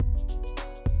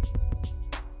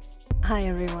Hi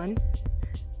everyone,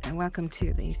 and welcome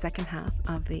to the second half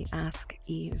of the Ask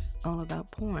Eve All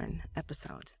About Porn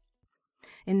episode.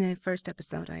 In the first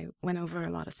episode, I went over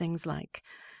a lot of things like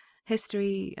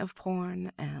history of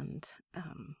porn and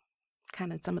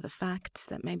kind of some of the facts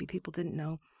that maybe people didn't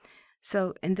know.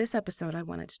 So in this episode, I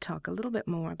wanted to talk a little bit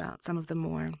more about some of the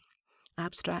more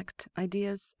abstract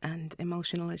ideas and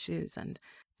emotional issues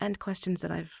and questions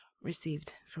that I've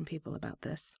received from people about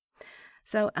this.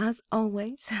 So as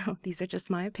always, these are just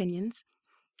my opinions,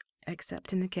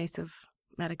 except in the case of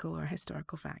medical or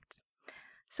historical facts.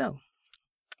 So,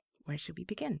 where should we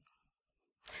begin?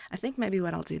 I think maybe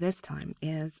what I'll do this time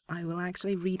is I will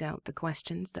actually read out the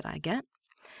questions that I get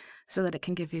so that it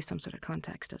can give you some sort of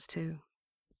context as to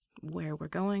where we're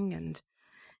going and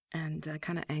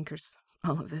kind of anchors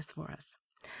all of this for us.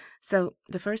 So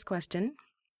the first question,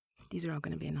 these are all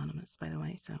going to be anonymous, by the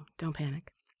way, so don't panic.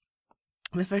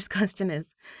 The first question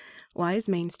is, why is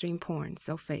mainstream porn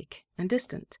so fake and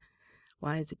distant?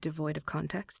 Why is it devoid of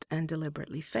context and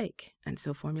deliberately fake and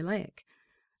so formulaic?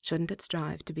 Shouldn't it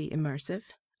strive to be immersive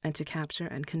and to capture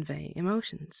and convey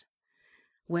emotions?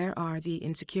 Where are the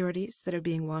insecurities that are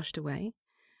being washed away?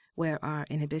 Where are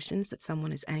inhibitions that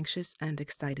someone is anxious and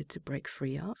excited to break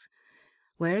free of?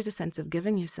 Where is a sense of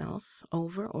giving yourself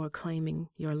over or claiming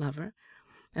your lover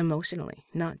emotionally,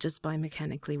 not just by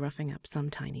mechanically roughing up some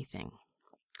tiny thing?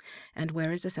 And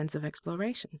where is a sense of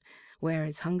exploration? Where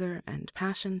is hunger and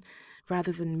passion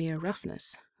rather than mere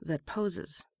roughness that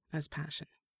poses as passion?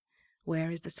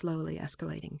 Where is the slowly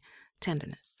escalating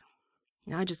tenderness?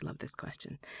 Now, I just love this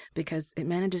question because it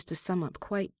manages to sum up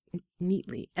quite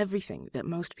neatly everything that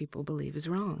most people believe is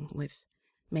wrong with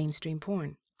mainstream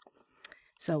porn.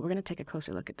 So we're going to take a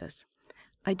closer look at this.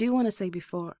 I do want to say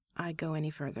before I go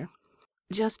any further,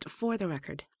 just for the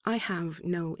record, I have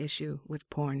no issue with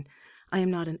porn. I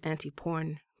am not an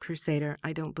anti-porn crusader.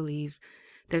 I don't believe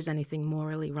there's anything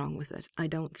morally wrong with it. I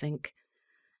don't think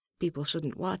people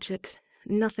shouldn't watch it.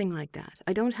 Nothing like that.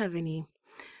 I don't have any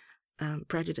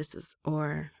prejudices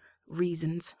or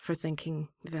reasons for thinking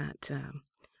that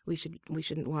we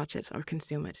shouldn't watch it or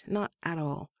consume it. Not at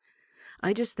all.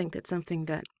 I just think that something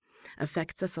that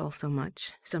affects us all so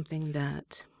much, something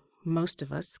that most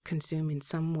of us consume in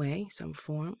some way, some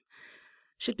form,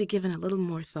 should be given a little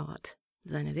more thought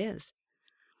than it is.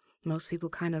 Most people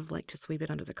kind of like to sweep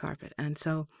it under the carpet. And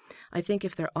so I think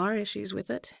if there are issues with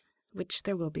it, which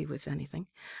there will be with anything,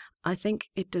 I think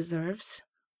it deserves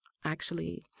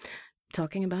actually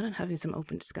talking about it, having some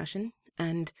open discussion,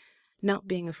 and not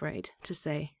being afraid to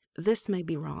say, this may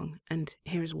be wrong, and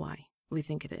here's why we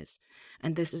think it is.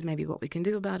 And this is maybe what we can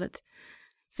do about it.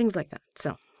 Things like that.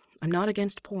 So I'm not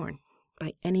against porn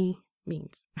by any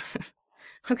means.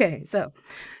 Okay, so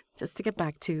just to get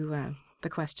back to the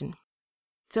question.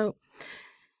 So,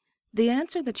 the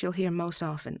answer that you'll hear most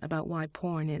often about why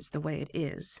porn is the way it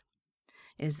is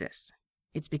this.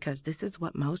 It's because this is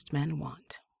what most men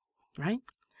want, right?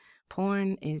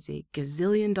 Porn is a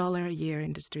gazillion-dollar a year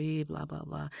industry, blah, blah,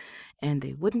 blah, and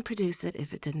they wouldn't produce it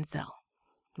if it didn't sell,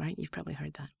 right? You've probably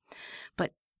heard that.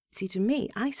 But see, to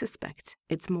me, I suspect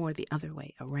it's more the other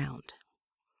way around.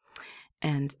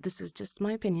 And this is just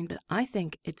my opinion, but I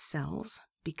think it sells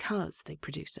because they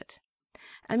produce it.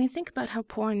 I mean, think about how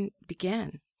porn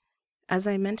began. As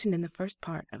I mentioned in the first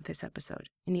part of this episode,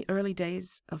 in the early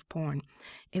days of porn,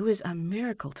 it was a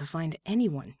miracle to find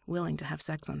anyone willing to have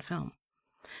sex on film.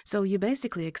 So you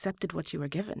basically accepted what you were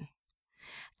given.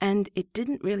 And it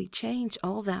didn't really change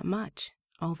all that much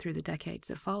all through the decades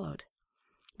that followed,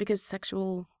 because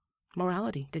sexual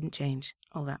morality didn't change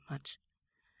all that much.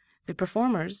 The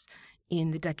performers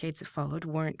in the decades that followed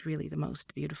weren't really the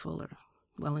most beautiful or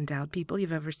well-endowed people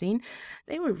you've ever seen.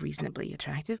 They were reasonably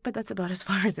attractive, but that's about as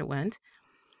far as it went.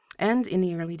 And in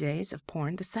the early days of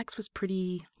porn, the sex was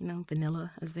pretty,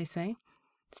 vanilla, as they say.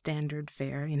 Standard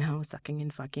fare, sucking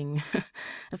and fucking.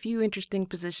 A few interesting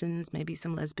positions, maybe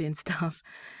some lesbian stuff,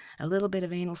 a little bit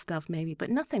of anal stuff maybe,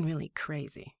 but nothing really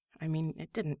crazy. I mean,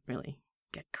 it didn't really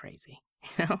get crazy,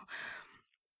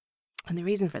 And the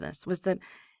reason for this was that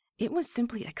it was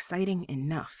simply exciting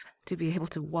enough to be able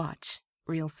to watch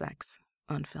real sex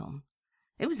on film.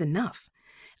 It was enough.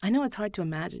 I know it's hard to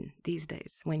imagine these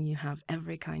days when you have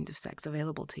every kind of sex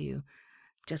available to you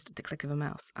just at the click of a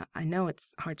mouse. I know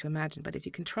it's hard to imagine, but if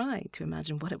you can try to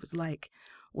imagine what it was like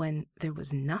when there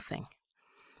was nothing,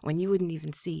 when you wouldn't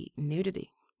even see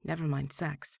nudity, never mind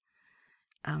sex,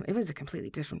 it was a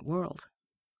completely different world.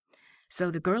 So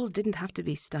the girls didn't have to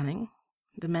be stunning.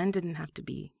 The men didn't have to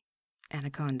be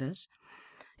anacondas.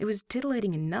 It was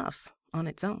titillating enough on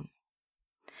its own.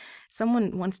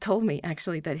 Someone once told me,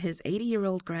 actually, that his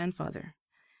 80-year-old grandfather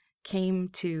came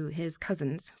to his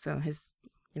cousin's, so his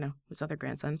other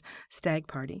grandson's stag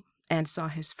party, and saw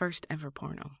his first ever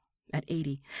porno at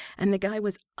 80. And the guy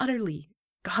was utterly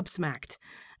gobsmacked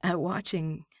at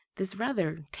watching this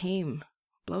rather tame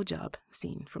blowjob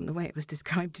scene from the way it was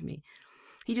described to me.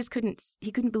 He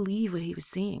couldn't believe what he was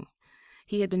seeing.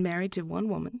 He had been married to one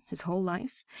woman his whole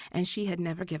life, and she had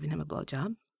never given him a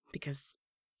blowjob because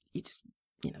he just,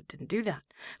 didn't do that.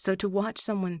 So to watch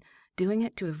someone doing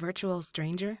it to a virtual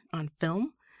stranger on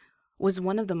film was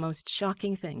one of the most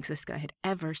shocking things this guy had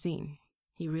ever seen.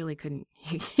 He really couldn't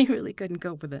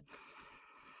cope with it.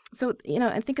 So,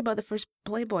 and think about the first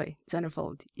Playboy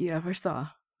centerfold you ever saw.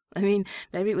 I mean,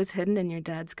 maybe it was hidden in your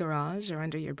dad's garage or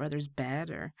under your brother's bed,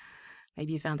 or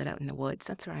maybe you found it out in the woods.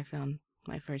 That's where I found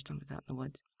my first one, was out in the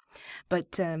woods.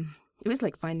 But it was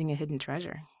like finding a hidden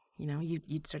treasure.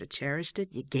 You'd sort of cherished it.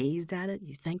 You gazed at it.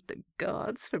 You thanked the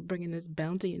gods for bringing this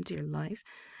bounty into your life.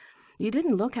 You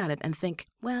didn't look at it and think,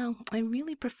 well, I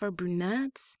really prefer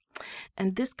brunettes,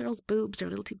 and this girl's boobs are a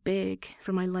little too big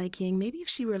for my liking. Maybe if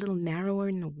she were a little narrower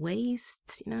in the waist,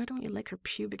 I don't really like her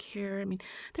pubic hair. I mean,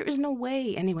 there is no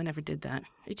way anyone ever did that.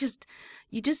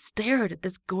 You just stared at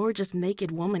this gorgeous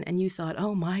naked woman and you thought,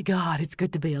 oh my God, it's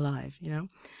good to be alive,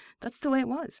 That's the way it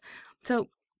was. So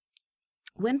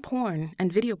when porn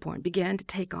and video porn began to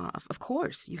take off, of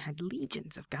course, you had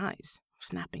legions of guys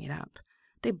snapping it up.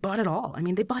 They bought it all. I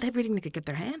mean, they bought everything they could get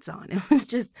their hands on. It was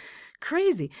just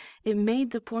crazy. It made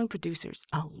the porn producers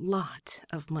a lot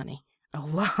of money. A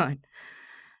lot.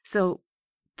 So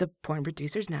the porn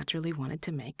producers naturally wanted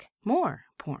to make more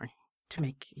porn, to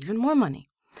make even more money.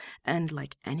 And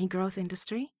like any growth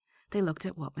industry, they looked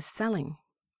at what was selling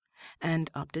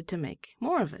and opted to make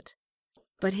more of it.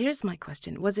 But here's my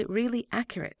question. Was it really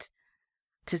accurate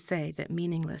to say that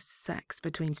meaningless sex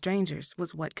between strangers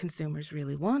was what consumers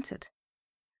really wanted?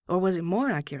 Or was it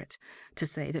more accurate to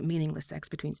say that meaningless sex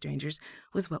between strangers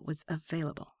was what was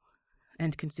available,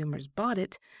 and consumers bought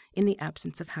it in the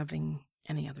absence of having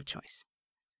any other choice?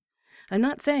 I'm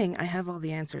not saying I have all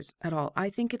the answers at all. I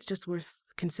think it's just worth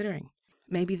considering.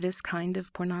 Maybe this kind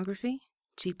of pornography,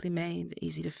 cheaply made,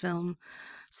 easy to film,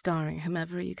 starring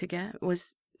whomever you could get,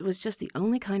 was just the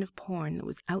only kind of porn that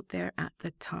was out there at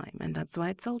the time, and that's why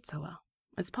it sold so well.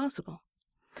 It's possible.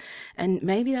 And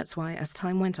maybe that's why, as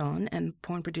time went on and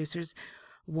porn producers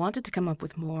wanted to come up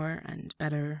with more and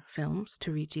better films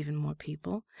to reach even more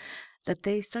people, that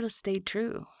they sort of stayed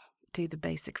true to the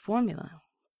basic formula.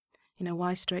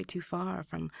 Why stray too far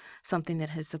from something that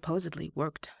has supposedly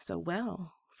worked so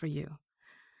well for you?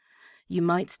 You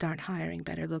might start hiring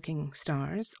better-looking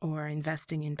stars or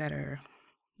investing in better,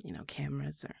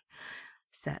 cameras or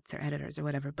sets or editors or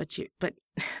whatever, but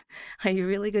are you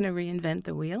really going to reinvent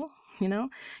the wheel?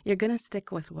 You're going to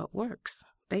stick with what works,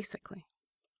 basically.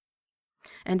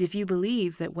 And if you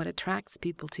believe that what attracts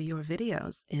people to your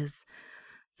videos is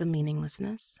the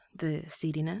meaninglessness, the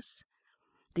seediness,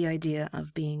 the idea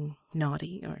of being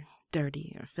naughty or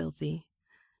dirty or filthy,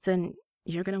 then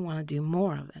you're going to want to do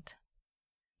more of it.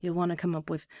 You'll want to come up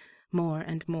with more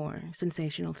and more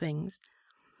sensational things,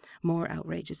 more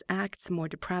outrageous acts, more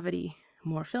depravity,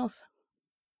 more filth.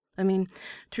 I mean,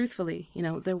 truthfully,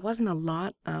 there wasn't a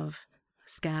lot of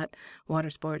scat, water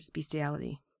sports,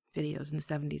 bestiality videos in the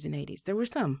 70s and 80s. There were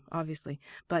some, obviously,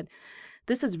 but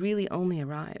this has really only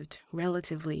arrived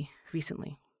relatively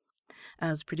recently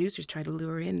as producers try to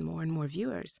lure in more and more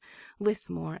viewers with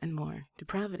more and more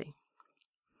depravity,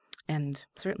 and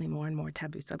certainly more and more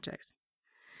taboo subjects.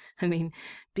 I mean,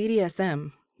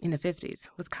 BDSM in the 50s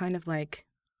was kind of like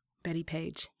Betty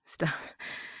Page stuff.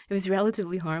 It was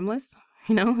relatively harmless.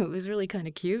 It was really kind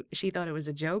of cute. She thought it was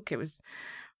a joke. It was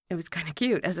kind of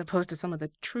cute, as opposed to some of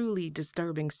the truly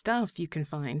disturbing stuff you can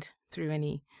find through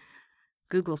any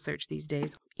Google search these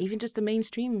days. Even just the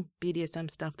mainstream BDSM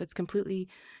stuff that's completely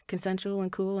consensual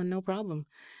and cool and no problem.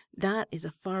 That is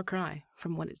a far cry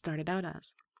from what it started out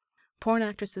as. Porn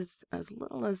actresses, as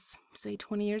little as, say,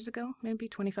 20 years ago, maybe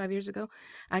 25 years ago,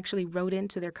 actually wrote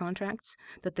into their contracts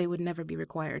that they would never be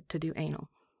required to do anal.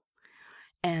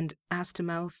 And ass to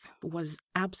mouth was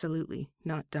absolutely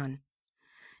not done.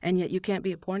 And yet you can't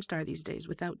be a porn star these days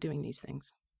without doing these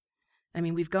things. I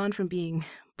mean, we've gone from being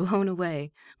blown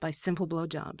away by simple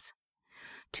blowjobs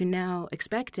to now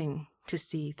expecting to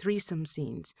see threesome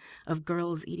scenes of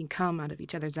girls eating cum out of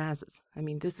each other's asses. I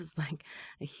mean, this is like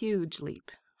a huge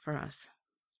leap for us.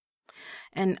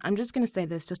 And I'm just going to say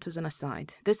this just as an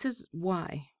aside. This is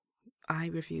why I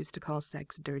refuse to call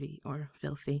sex dirty or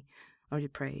filthy or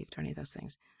depraved or any of those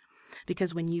things.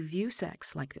 Because when you view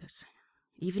sex like this,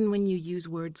 even when you use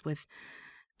words with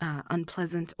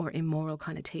unpleasant or immoral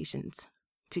connotations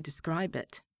to describe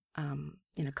it,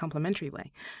 in a complementary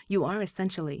way, you are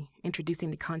essentially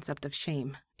introducing the concept of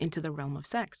shame into the realm of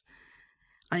sex.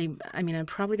 I mean, I'm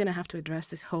probably going to have to address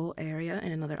this whole area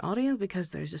in another audio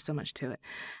because there's just so much to it.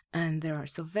 And there are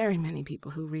so very many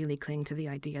people who really cling to the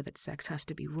idea that sex has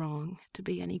to be wrong to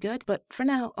be any good. But for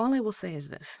now, all I will say is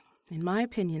this. In my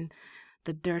opinion,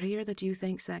 the dirtier that you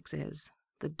think sex is,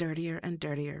 the dirtier and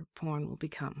dirtier porn will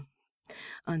become,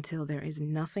 until there is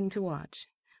nothing to watch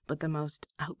but the most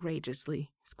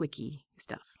outrageously squicky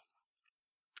stuff.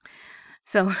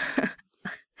 So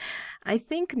I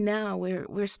think now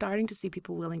we're starting to see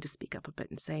people willing to speak up a bit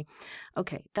and say,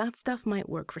 okay, that stuff might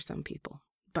work for some people,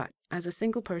 but as a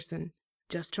single person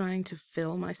just trying to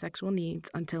fill my sexual needs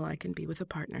until I can be with a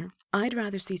partner, I'd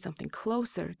rather see something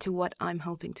closer to what I'm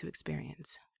hoping to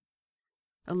experience.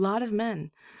 A lot of men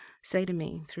say to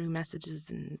me through messages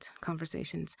and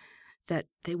conversations that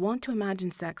they want to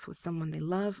imagine sex with someone they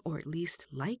love or at least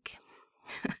like,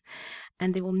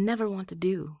 and they will never want to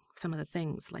do some of the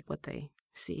things like what they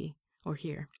see or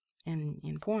hear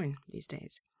in porn these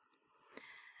days.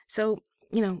 So,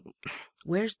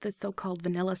 where's the so-called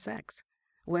vanilla sex?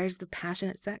 Where's the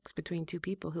passionate sex between two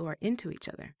people who are into each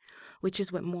other, which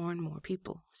is what more and more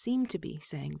people seem to be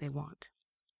saying they want?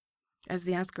 As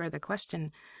the asker of the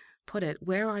question put it,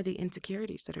 where are the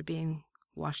insecurities that are being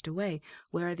washed away?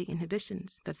 Where are the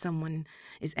inhibitions that someone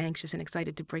is anxious and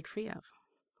excited to break free of?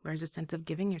 Where's a sense of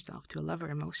giving yourself to a lover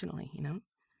emotionally,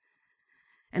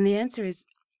 And the answer is,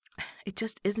 it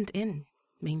just isn't in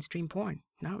mainstream porn.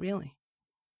 Not really.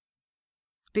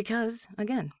 Because,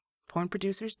 again, porn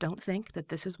producers don't think that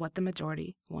this is what the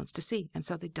majority wants to see, and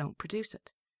so they don't produce it.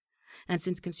 And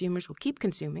since consumers will keep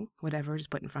consuming whatever is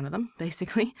put in front of them,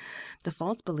 basically, the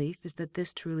false belief is that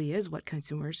this truly is what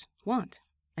consumers want,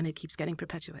 and it keeps getting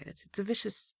perpetuated. It's a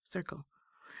vicious circle.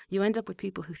 You end up with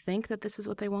people who think that this is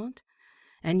what they want,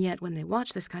 and yet when they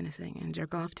watch this kind of thing and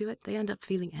jerk off to it, they end up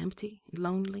feeling empty,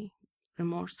 lonely,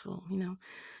 remorseful,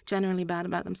 generally bad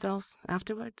about themselves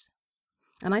afterwards.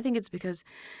 And I think it's because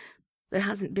there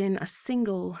hasn't been a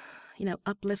single,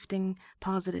 uplifting,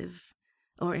 positive,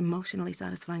 or emotionally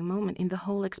satisfying moment in the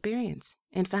whole experience.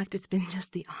 In fact, it's been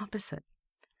just the opposite.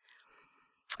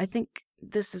 I think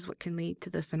this is what can lead to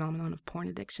the phenomenon of porn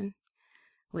addiction,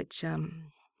 which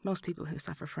most people who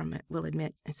suffer from it will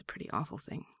admit is a pretty awful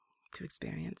thing to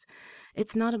experience.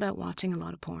 It's not about watching a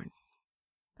lot of porn.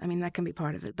 I mean, that can be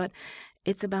part of it, but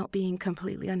it's about being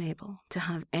completely unable to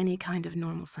have any kind of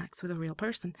normal sex with a real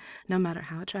person, no matter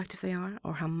how attractive they are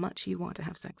or how much you want to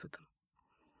have sex with them.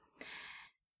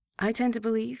 I tend to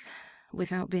believe,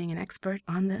 without being an expert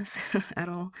on this at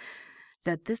all,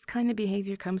 that this kind of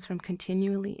behavior comes from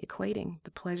continually equating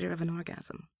the pleasure of an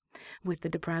orgasm with the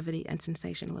depravity and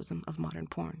sensationalism of modern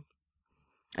porn.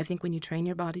 I think when you train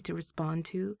your body to respond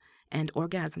to and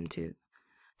orgasm to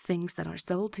things that are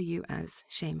sold to you as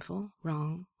shameful,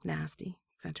 wrong, nasty,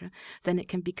 etc., then it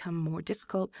can become more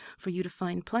difficult for you to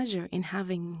find pleasure in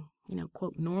having,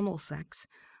 quote, normal sex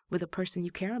with a person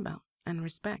you care about and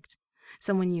respect.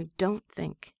 Someone you don't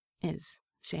think is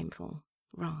shameful,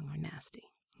 wrong, or nasty,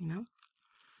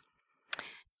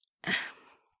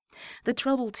 The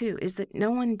trouble, too, is that no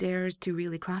one dares to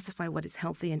really classify what is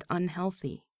healthy and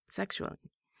unhealthy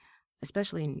sexually,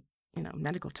 especially in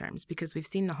medical terms, because we've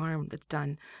seen the harm that's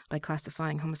done by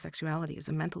classifying homosexuality as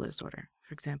a mental disorder,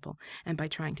 for example, and by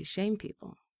trying to shame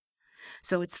people.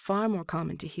 So it's far more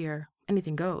common to hear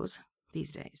anything goes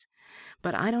these days.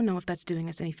 But I don't know if that's doing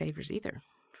us any favors either,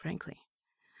 frankly.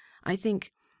 I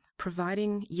think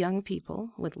providing young people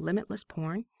with limitless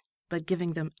porn, but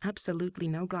giving them absolutely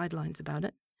no guidelines about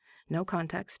it, no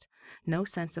context, no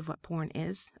sense of what porn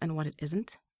is and what it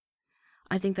isn't,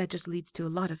 I think that just leads to a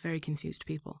lot of very confused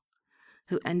people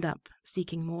who end up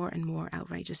seeking more and more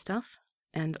outrageous stuff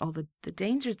and all the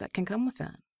dangers that can come with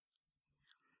that.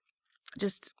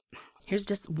 Here's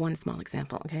just one small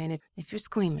example, okay? And if you're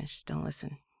squeamish, don't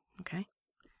listen, okay?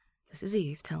 This is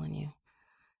Eve telling you,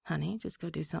 honey, just go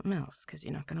do something else because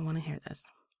you're not going to want to hear this.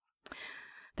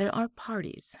 There are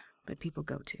parties that people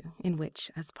go to in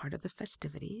which, as part of the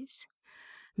festivities,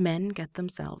 men get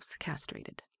themselves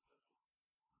castrated.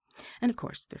 And of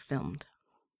course, they're filmed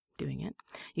doing it.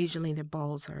 Usually their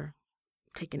balls are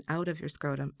taken out of your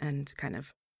scrotum and kind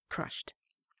of crushed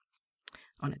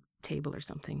on a table or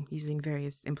something using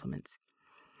various implements.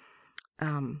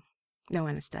 No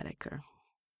anesthetic or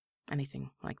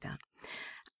anything like that.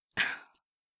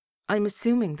 I'm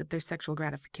assuming that there's sexual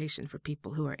gratification for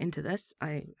people who are into this.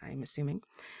 I'm assuming.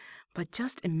 But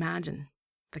just imagine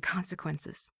the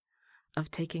consequences of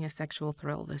taking a sexual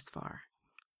thrill this far.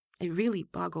 It really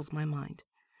boggles my mind.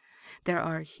 There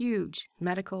are huge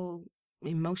medical,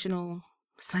 emotional,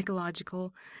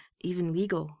 psychological, even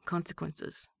legal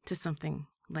consequences to something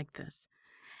like this.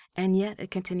 And yet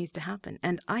it continues to happen.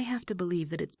 And I have to believe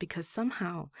that it's because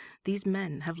somehow these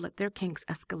men have let their kinks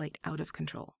escalate out of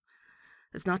control.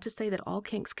 It's not to say that all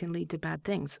kinks can lead to bad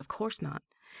things. Of course not.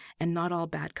 And not all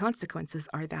bad consequences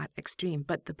are that extreme.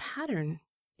 But the pattern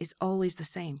is always the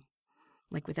same.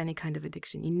 Like with any kind of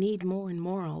addiction, you need more and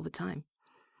more all the time.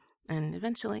 And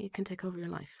eventually it can take over your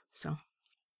life. So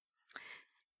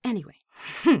anyway,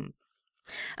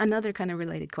 another kind of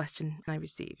related question I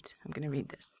received. I'm going to read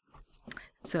this.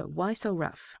 So, why so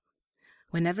rough?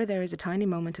 Whenever there is a tiny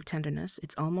moment of tenderness,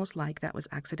 it's almost like that was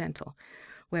accidental,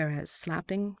 whereas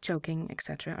slapping, choking,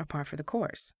 etc. are par for the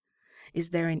course.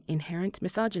 Is there an inherent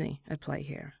misogyny at play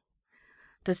here?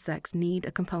 Does sex need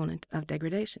a component of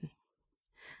degradation?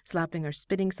 Slapping or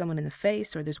spitting someone in the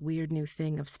face, or this weird new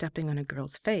thing of stepping on a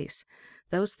girl's face,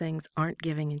 those things aren't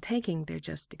giving and taking, they're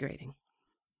just degrading.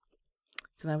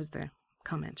 So that was the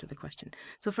comment or the question.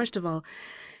 So first of all,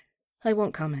 I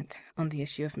won't comment on the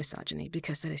issue of misogyny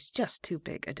because it is just too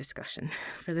big a discussion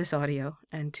for this audio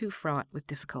and too fraught with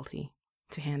difficulty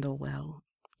to handle well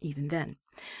even then.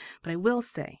 But I will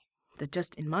say that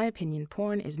just in my opinion,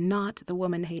 porn is not the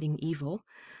woman-hating evil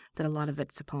that a lot of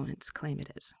its opponents claim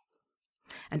it is.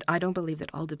 And I don't believe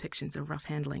that all depictions of rough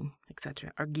handling,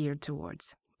 etc., are geared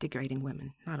towards degrading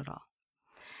women. Not at all.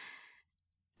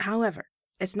 However,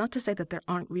 it's not to say that there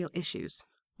aren't real issues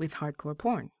with hardcore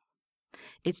porn.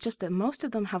 It's just that most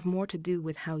of them have more to do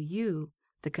with how you,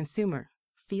 the consumer,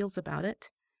 feels about it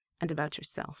and about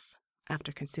yourself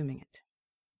after consuming it.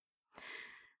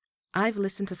 I've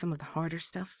listened to some of the harder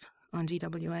stuff on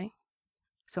GWA,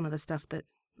 some of the stuff that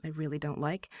I really don't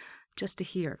like, just to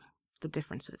hear the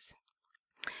differences.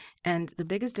 And the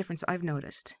biggest difference I've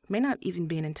noticed may not even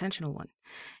be an intentional one.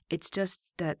 It's just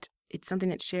that it's something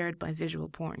that's shared by visual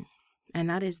porn, and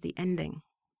that is the ending,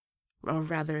 or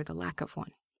rather the lack of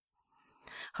one.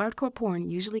 Hardcore porn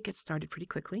usually gets started pretty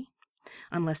quickly,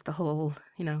 unless the whole,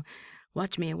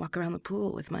 watch me walk around the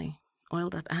pool with my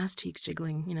oiled up ass cheeks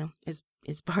jiggling,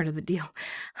 is part of the deal.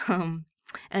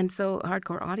 And so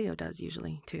hardcore audio does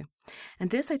usually too. And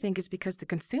this, I think, is because the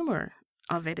consumer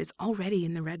of it is already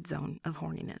in the red zone of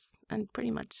horniness and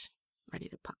pretty much ready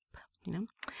to pop,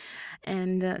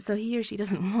 And so he or she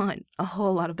doesn't want a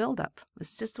whole lot of buildup.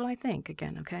 That's just what I think,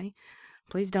 again, okay?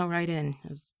 Please don't write in,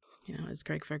 as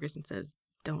Craig Ferguson says,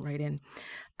 don't write in.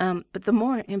 But the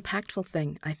more impactful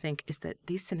thing, I think, is that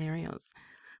these scenarios,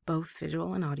 both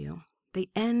visual and audio, they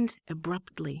end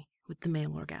abruptly with the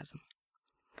male orgasm.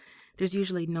 There's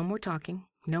usually no more talking,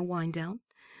 no wind down,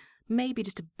 maybe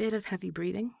just a bit of heavy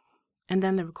breathing, and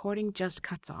then the recording just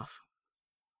cuts off.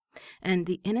 And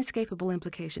the inescapable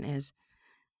implication is,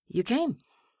 you came.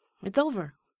 It's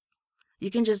over. You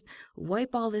can just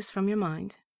wipe all this from your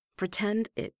mind, pretend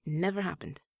it never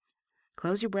happened.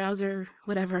 Close your browser,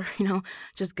 whatever,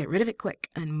 just get rid of it quick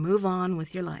and move on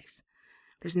with your life.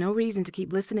 There's no reason to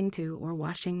keep listening to or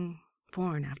watching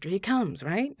porn after he comes,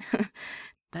 right?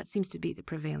 That seems to be the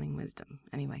prevailing wisdom,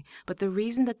 anyway. But the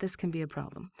reason that this can be a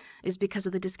problem is because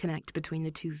of the disconnect between the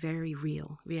two very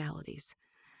real realities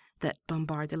that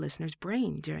bombard the listener's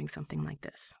brain during something like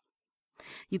this.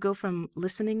 You go from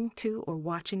listening to or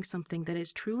watching something that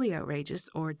is truly outrageous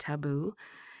or taboo,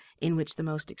 in which the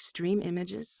most extreme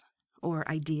images or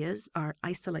ideas are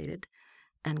isolated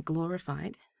and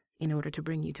glorified in order to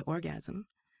bring you to orgasm,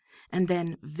 and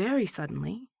then very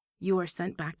suddenly you are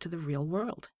sent back to the real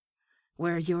world,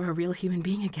 where you're a real human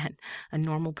being again, a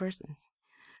normal person,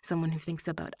 someone who thinks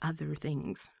about other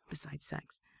things besides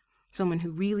sex, someone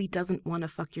who really doesn't want to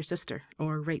fuck your sister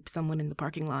or rape someone in the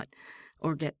parking lot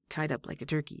or get tied up like a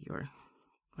turkey or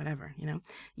whatever,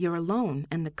 You're alone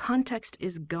and the context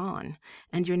is gone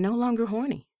and you're no longer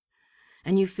horny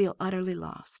and you feel utterly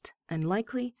lost and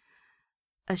likely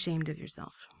ashamed of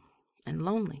yourself and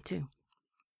lonely too.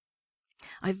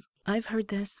 I've heard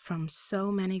this from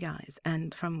so many guys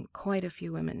and from quite a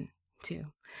few women too.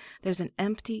 There's an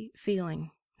empty feeling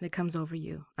that comes over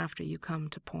you after you come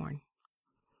to porn.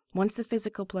 Once the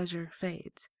physical pleasure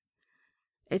fades,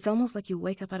 it's almost like you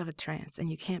wake up out of a trance and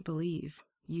you can't believe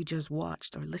you just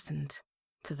watched or listened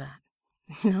to that.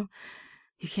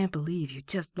 You can't believe you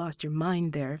just lost your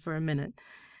mind there for a minute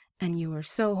and you were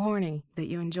so horny that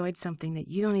you enjoyed something that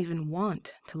you don't even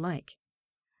want to like.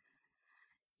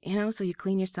 So you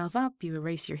clean yourself up, you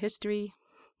erase your history,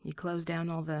 you close down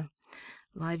all the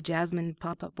live Jasmine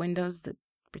pop-up windows that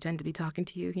pretend to be talking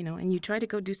to you, and you try to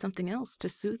go do something else to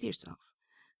soothe yourself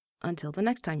until the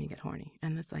next time you get horny,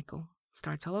 and the cycle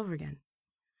starts all over again.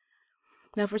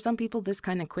 Now, for some people, this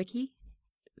kind of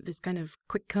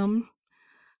quick come,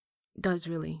 does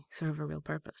really serve a real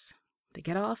purpose. They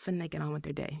get off and they get on with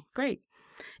their day. Great.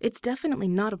 It's definitely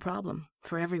not a problem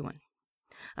for everyone.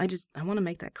 I want to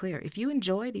make that clear. If you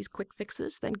enjoy these quick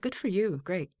fixes, then good for you.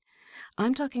 Great.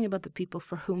 I'm talking about the people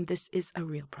for whom this is a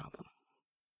real problem.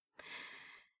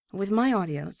 With my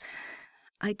audios,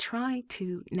 I try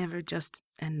to never just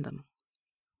end them.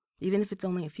 Even if it's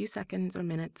only a few seconds or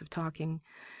minutes of talking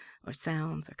or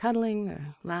sounds or cuddling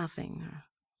or laughing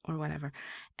or whatever.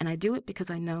 And I do it because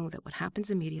I know that what happens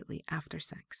immediately after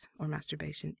sex or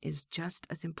masturbation is just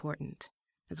as important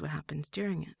as what happens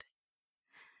during it.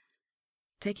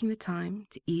 Taking the time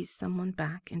to ease someone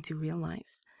back into real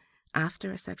life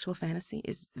after a sexual fantasy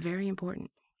is very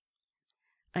important.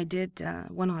 I did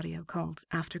one audio called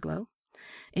Afterglow,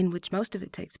 in which most of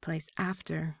it takes place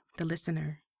after the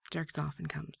listener jerks off and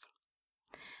comes.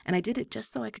 And I did it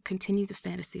just so I could continue the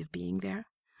fantasy of being there,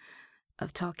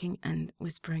 of talking and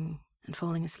whispering and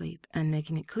falling asleep and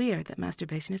making it clear that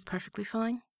masturbation is perfectly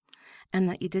fine and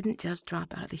that you didn't just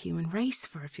drop out of the human race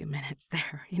for a few minutes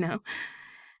there, you know?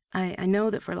 I know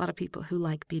that for a lot of people who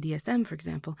like BDSM, for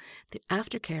example, the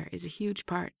aftercare is a huge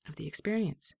part of the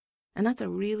experience. And that's a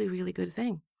really, really good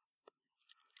thing.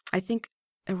 I think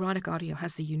erotic audio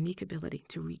has the unique ability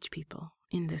to reach people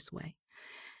in this way.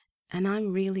 And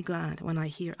I'm really glad when I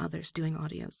hear others doing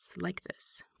audios like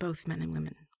this, both men and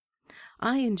women.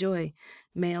 I enjoy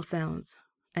male sounds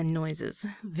and noises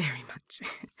very much.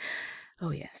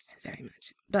 Oh yes, very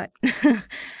much. But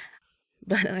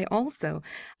I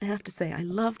have to say, I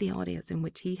love the audios in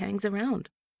which he hangs around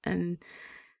and,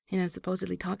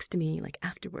 supposedly talks to me like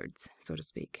afterwards, so to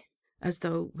speak, as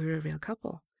though we're a real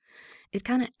couple. It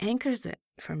kind of anchors it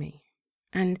for me.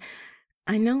 And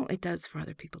I know it does for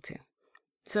other people too.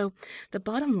 So the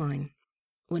bottom line,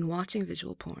 when watching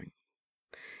visual porn,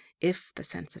 if the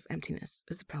sense of emptiness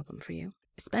is a problem for you,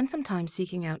 spend some time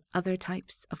seeking out other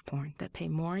types of porn that pay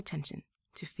more attention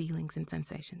to feelings and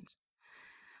sensations.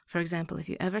 For example, if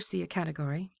you ever see a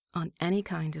category on any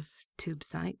kind of tube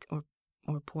site or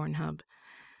Pornhub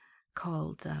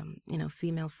called,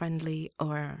 female-friendly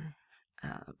or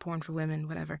porn for women,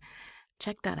 whatever,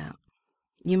 check that out.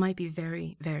 You might be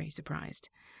very, very surprised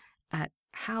at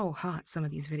how hot some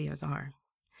of these videos are,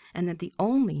 and that the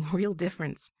only real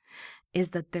difference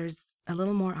is that there's a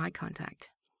little more eye contact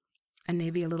and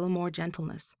maybe a little more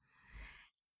gentleness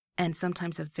and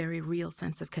sometimes a very real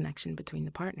sense of connection between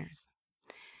the partners.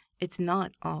 It's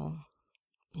not all,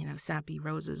 sappy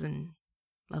roses and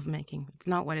lovemaking. It's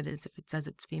not what it is if it says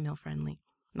it's female-friendly.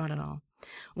 Not at all.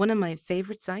 One of my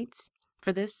favorite sites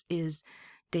for this is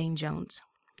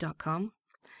DaneJones.com,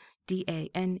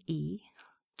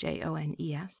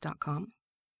 DaneJones.com.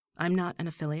 I'm not an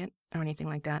affiliate or anything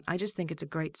like that. I just think it's a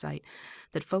great site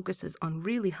that focuses on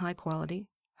really high quality,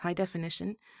 high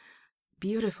definition,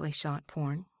 beautifully shot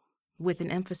porn with an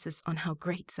emphasis on how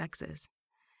great sex is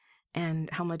and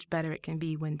how much better it can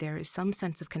be when there is some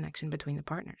sense of connection between the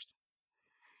partners.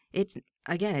 It's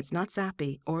not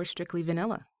sappy or strictly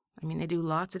vanilla. I mean, they do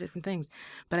lots of different things,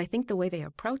 but I think the way they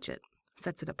approach it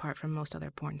sets it apart from most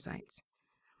other porn sites.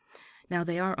 Now,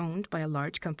 they are owned by a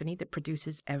large company that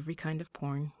produces every kind of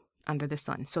porn under the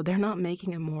sun, so they're not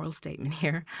making a moral statement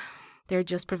here. They're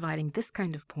just providing this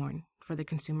kind of porn for the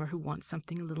consumer who wants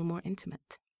something a little more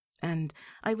intimate, and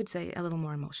I would say a little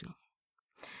more emotional.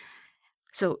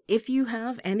 So if you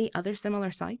have any other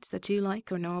similar sites that you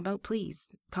like or know about, please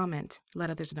comment, let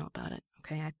others know about it,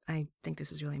 okay? I think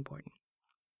this is really important.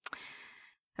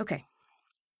 Okay.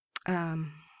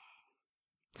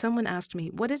 Someone asked me,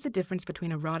 what is the difference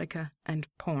between erotica and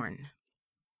porn?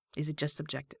 Is it just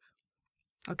subjective?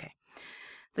 Okay.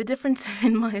 The difference,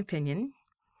 in my opinion,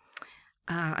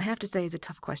 I have to say is a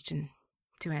tough question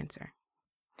to answer.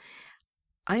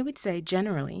 I would say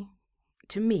generally,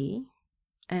 to me,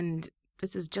 and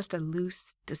this is just a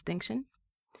loose distinction,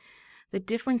 the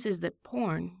difference is that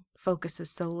porn focuses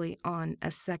solely on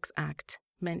a sex act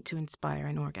meant to inspire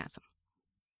an orgasm.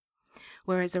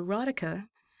 Whereas erotica,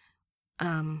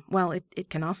 it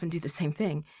can often do the same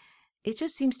thing. It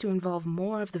just seems to involve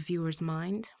more of the viewer's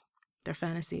mind, their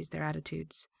fantasies, their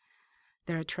attitudes,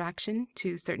 their attraction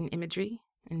to certain imagery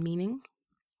and meaning.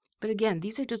 But again,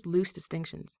 these are just loose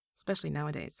distinctions, especially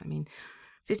nowadays. I mean,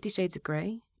 50 Shades of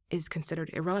Grey is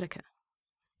considered erotica,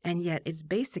 and yet it's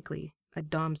basically a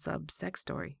dom-sub sex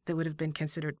story that would have been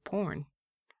considered porn,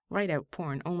 right out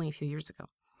porn, only a few years ago.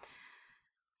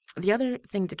 The other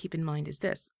thing to keep in mind is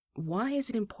this. Why is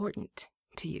it important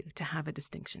to you to have a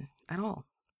distinction at all?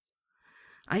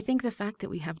 I think the fact that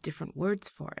we have different words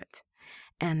for it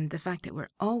and the fact that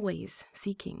we're always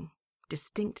seeking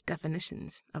distinct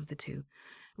definitions of the two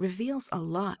reveals a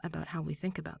lot about how we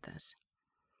think about this.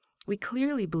 We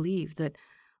clearly believe that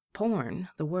porn,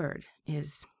 the word,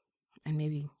 is, and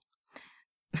maybe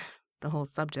the whole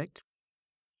subject,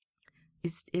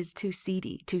 is too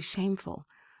seedy, too shameful,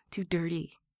 too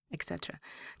dirty, etc.,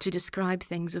 to describe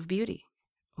things of beauty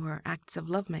or acts of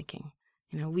lovemaking.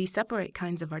 We separate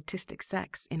kinds of artistic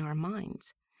sex in our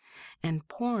minds, and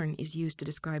porn is used to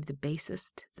describe the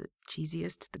basest, the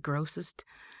cheesiest, the grossest,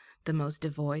 the most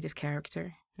devoid of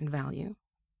character and value.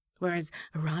 Whereas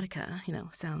erotica,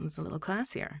 sounds a little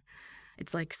classier.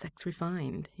 It's like sex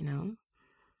refined,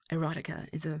 Erotica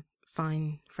is a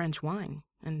fine French wine,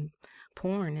 and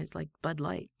porn is like Bud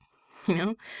Light,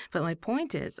 But my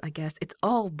point is, I guess, it's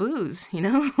all booze,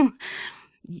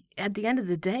 At the end of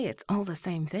the day, it's all the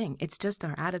same thing. It's just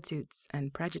our attitudes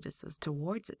and prejudices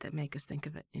towards it that make us think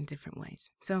of it in different ways.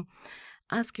 So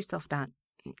ask yourself that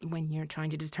when you're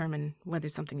trying to determine whether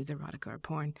something is erotica or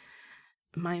porn.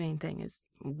 My main thing is,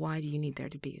 why do you need there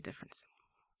to be a difference?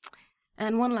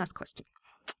 And one last question.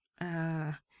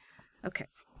 Okay.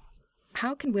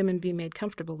 How can women be made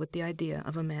comfortable with the idea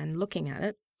of a man looking at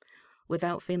it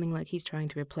without feeling like he's trying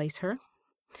to replace her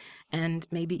and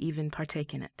maybe even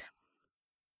partake in it?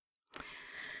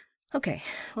 Okay,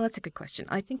 well, that's a good question.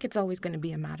 I think it's always going to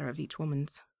be a matter of each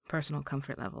woman's personal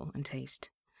comfort level and taste.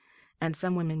 And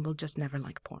some women will just never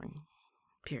like porn,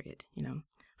 period,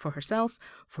 for herself,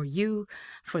 for you,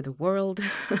 for the world,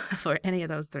 for any of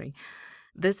those three.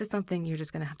 This is something you're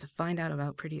just going to have to find out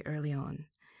about pretty early on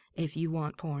if you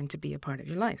want porn to be a part of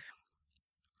your life.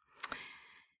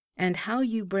 And how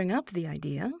you bring up the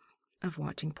idea of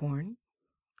watching porn,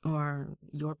 or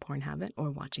your porn habit, or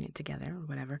watching it together, or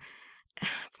whatever,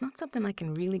 it's not something I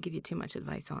can really give you too much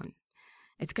advice on.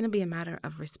 It's going to be a matter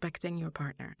of respecting your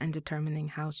partner and determining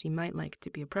how she might like to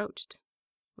be approached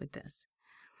with this.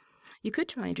 You could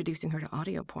try introducing her to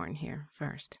audio porn here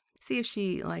first. See if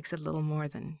she likes it a little more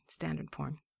than standard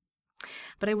porn.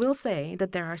 But I will say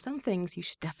that there are some things you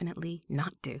should definitely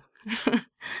not do.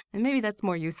 And maybe that's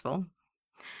more useful.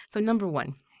 So number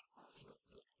 1,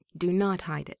 do not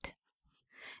hide it.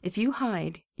 If you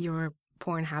hide your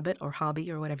porn habit or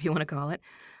hobby or whatever you want to call it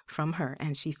from her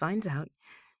and she finds out,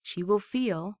 she will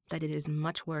feel that it is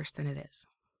much worse than it is.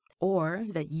 Or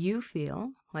that you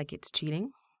feel like it's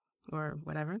cheating or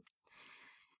whatever.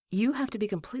 You have to be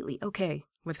completely okay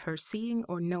with her seeing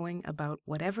or knowing about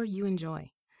whatever you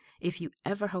enjoy if you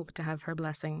ever hope to have her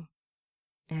blessing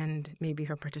and maybe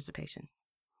her participation.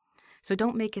 So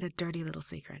don't make it a dirty little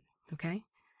secret, okay?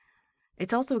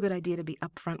 It's also a good idea to be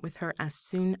upfront with her as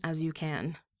soon as you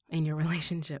can in your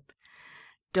relationship.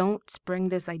 Don't spring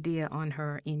this idea on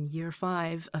her in year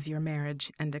 5 of your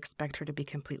marriage and expect her to be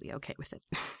completely okay with it.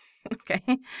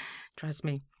 Okay? Trust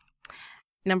me.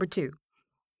 Number 2,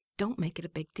 don't make it a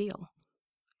big deal.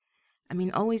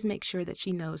 Always make sure that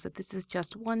she knows that this is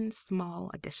just one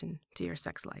small addition to your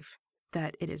sex life,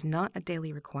 that it is not a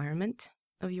daily requirement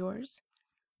of yours,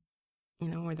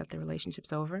 or that the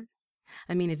relationship's over.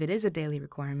 If it is a daily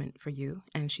requirement for you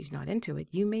and she's not into it,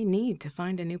 you may need to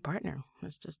find a new partner.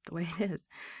 That's just the way it is.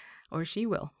 Or she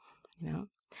will,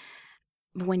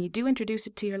 But when you do introduce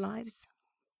it to your lives,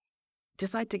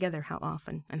 decide together how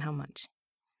often and how much.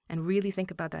 And really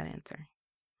think about that answer.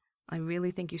 I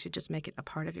really think you should just make it a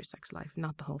part of your sex life,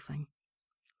 not the whole thing.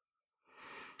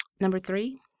 Number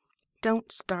 3,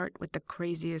 don't start with the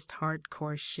craziest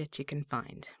hardcore shit you can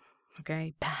find.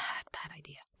 Okay? Bad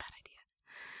idea.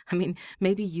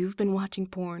 Maybe you've been watching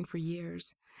porn for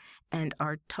years and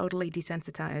are totally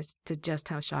desensitized to just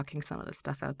how shocking some of the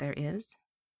stuff out there is.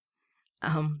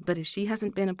 But if she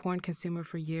hasn't been a porn consumer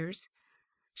for years,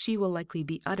 she will likely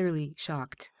be utterly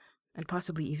shocked and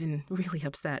possibly even really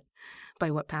upset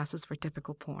by what passes for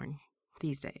typical porn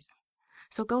these days.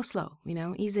 So go slow,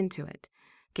 ease into it.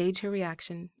 Gauge her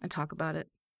reaction and talk about it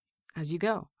as you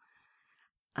go.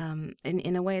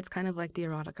 In a way, it's kind of like the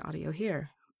erotic audio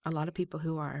here. A lot of people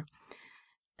who are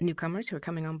newcomers who are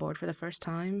coming on board for the first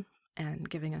time and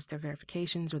giving us their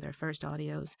verifications or their first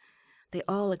audios, they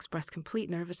all express complete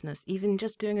nervousness. Even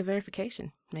just doing a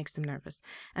verification makes them nervous.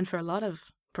 And for a lot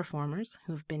of performers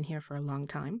who've been here for a long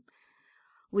time,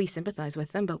 we sympathize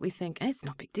with them, but we think, hey, it's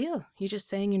no big deal. You're just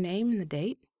saying your name and the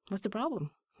date. What's the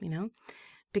problem?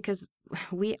 Because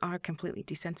we are completely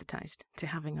desensitized to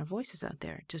having our voices out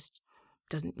there. It just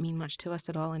doesn't mean much to us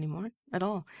at all anymore, at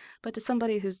all. But to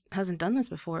somebody who hasn't done this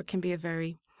before, it can be a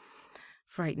very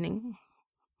frightening,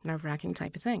 nerve-wracking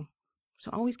type of thing. So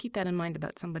always keep that in mind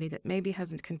about somebody that maybe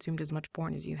hasn't consumed as much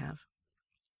porn as you have.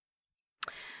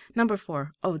 Number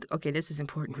 4. Oh, okay, this is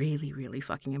important. Really, really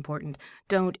fucking important.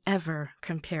 Don't ever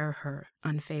compare her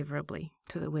unfavorably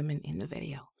to the women in the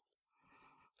video.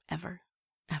 Ever.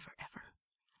 Ever, ever.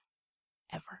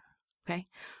 Ever. Okay?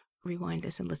 rewind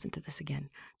this and listen to this again.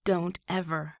 Don't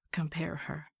ever compare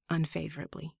her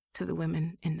unfavorably to the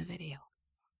women in the video.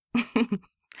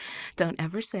 Don't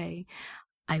ever say,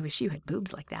 I wish you had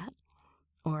boobs like that.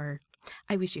 Or,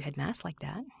 I wish you had an ass like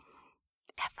that.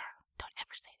 Ever. Don't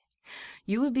ever say this.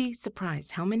 You would be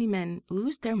surprised how many men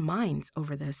lose their minds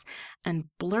over this and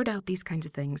blurt out these kinds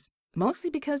of things. Mostly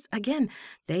because, again,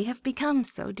 they have become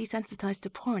so desensitized to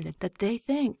porn that they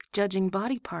think judging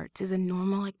body parts is a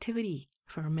normal activity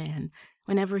for a man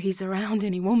whenever he's around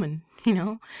any woman, you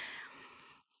know?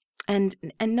 And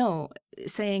no,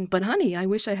 saying, but honey, I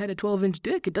wish I had a 12-inch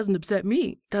dick, it doesn't upset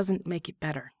me, doesn't make it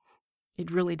better.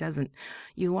 It really doesn't.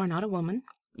 You are not a woman.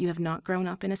 You have not grown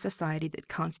up in a society that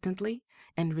constantly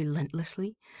and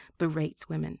relentlessly berates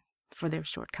women for their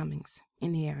shortcomings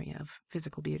in the area of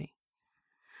physical beauty.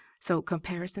 So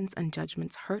comparisons and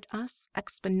judgments hurt us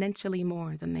exponentially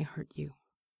more than they hurt you.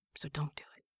 So don't do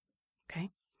it, okay?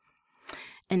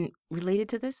 And related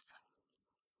to this,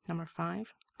 number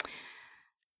 5,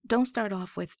 don't start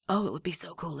off with, oh, it would be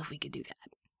so cool if we could do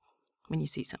that when you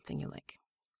see something you like.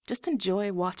 Just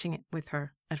enjoy watching it with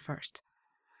her at first.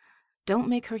 Don't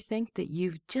make her think that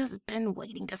you've just been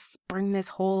waiting to spring this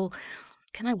whole,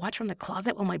 can I watch from the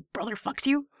closet while my brother fucks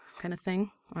you kind of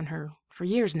thing on her for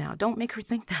years now. Don't make her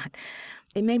think that.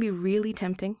 It may be really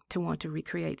tempting to want to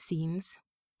recreate scenes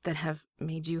that have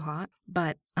made you hot,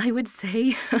 but I would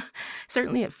say,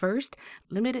 certainly at first,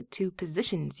 limit it to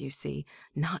positions you see,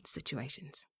 not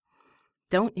situations.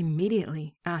 Don't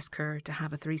immediately ask her to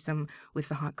have a threesome with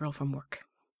the hot girl from work.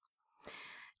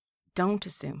 Don't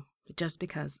assume that just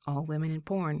because all women in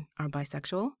porn are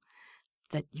bisexual,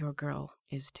 that your girl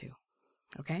is too,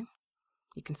 okay?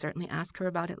 You can certainly ask her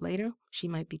about it later. She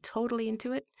might be totally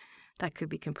into it. That could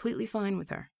be completely fine with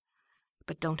her.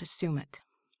 But don't assume it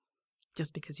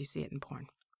just because you see it in porn.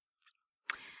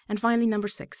 And finally, number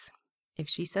 6, if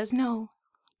she says no,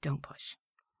 don't push.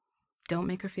 Don't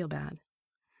make her feel bad.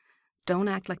 Don't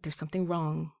act like there's something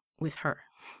wrong with her.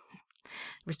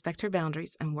 Respect her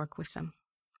boundaries and work with them.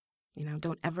 You know,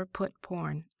 don't ever put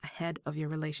porn ahead of your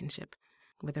relationship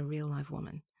with a real live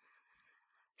woman.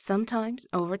 Sometimes,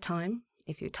 over time,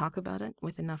 if you talk about it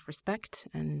with enough respect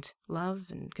and love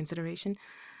and consideration,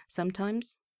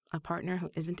 sometimes a partner who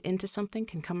isn't into something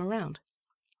can come around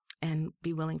and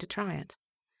be willing to try it.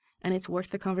 And it's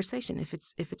worth the conversation if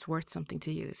it's worth something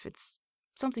to you, if it's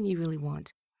something you really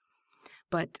want.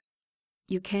 But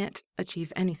you can't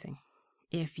achieve anything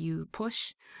if you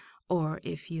push or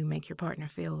if you make your partner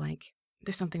feel like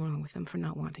there's something wrong with them for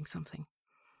not wanting something.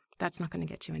 That's not going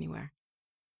to get you anywhere.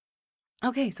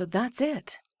 Okay, so that's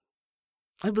it.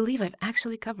 I believe I've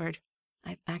actually covered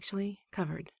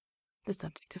the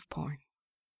subject of porn.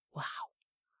 Wow.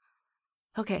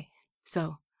 Okay,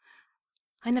 so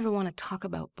I never want to talk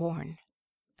about porn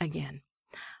again.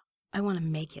 I want to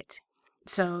make it.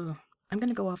 So I'm going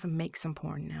to go off and make some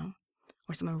porn now,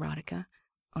 or some erotica,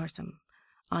 or some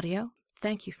audio.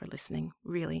 Thank you for listening,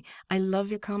 really. I love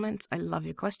your comments. I love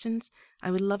your questions.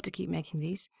 I would love to keep making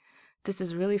these. This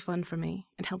is really fun for me.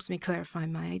 It helps me clarify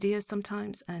my ideas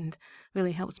sometimes and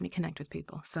really helps me connect with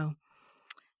people. So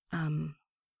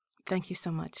thank you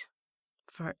so much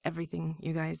for everything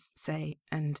you guys say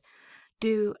and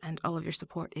do and all of your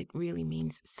support. It really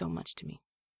means so much to me.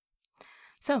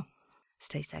 So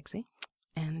stay sexy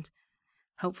and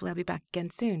hopefully I'll be back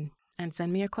again soon. And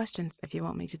send me your questions if you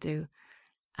want me to do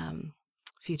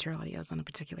future audios on a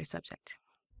particular subject.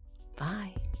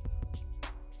 Bye.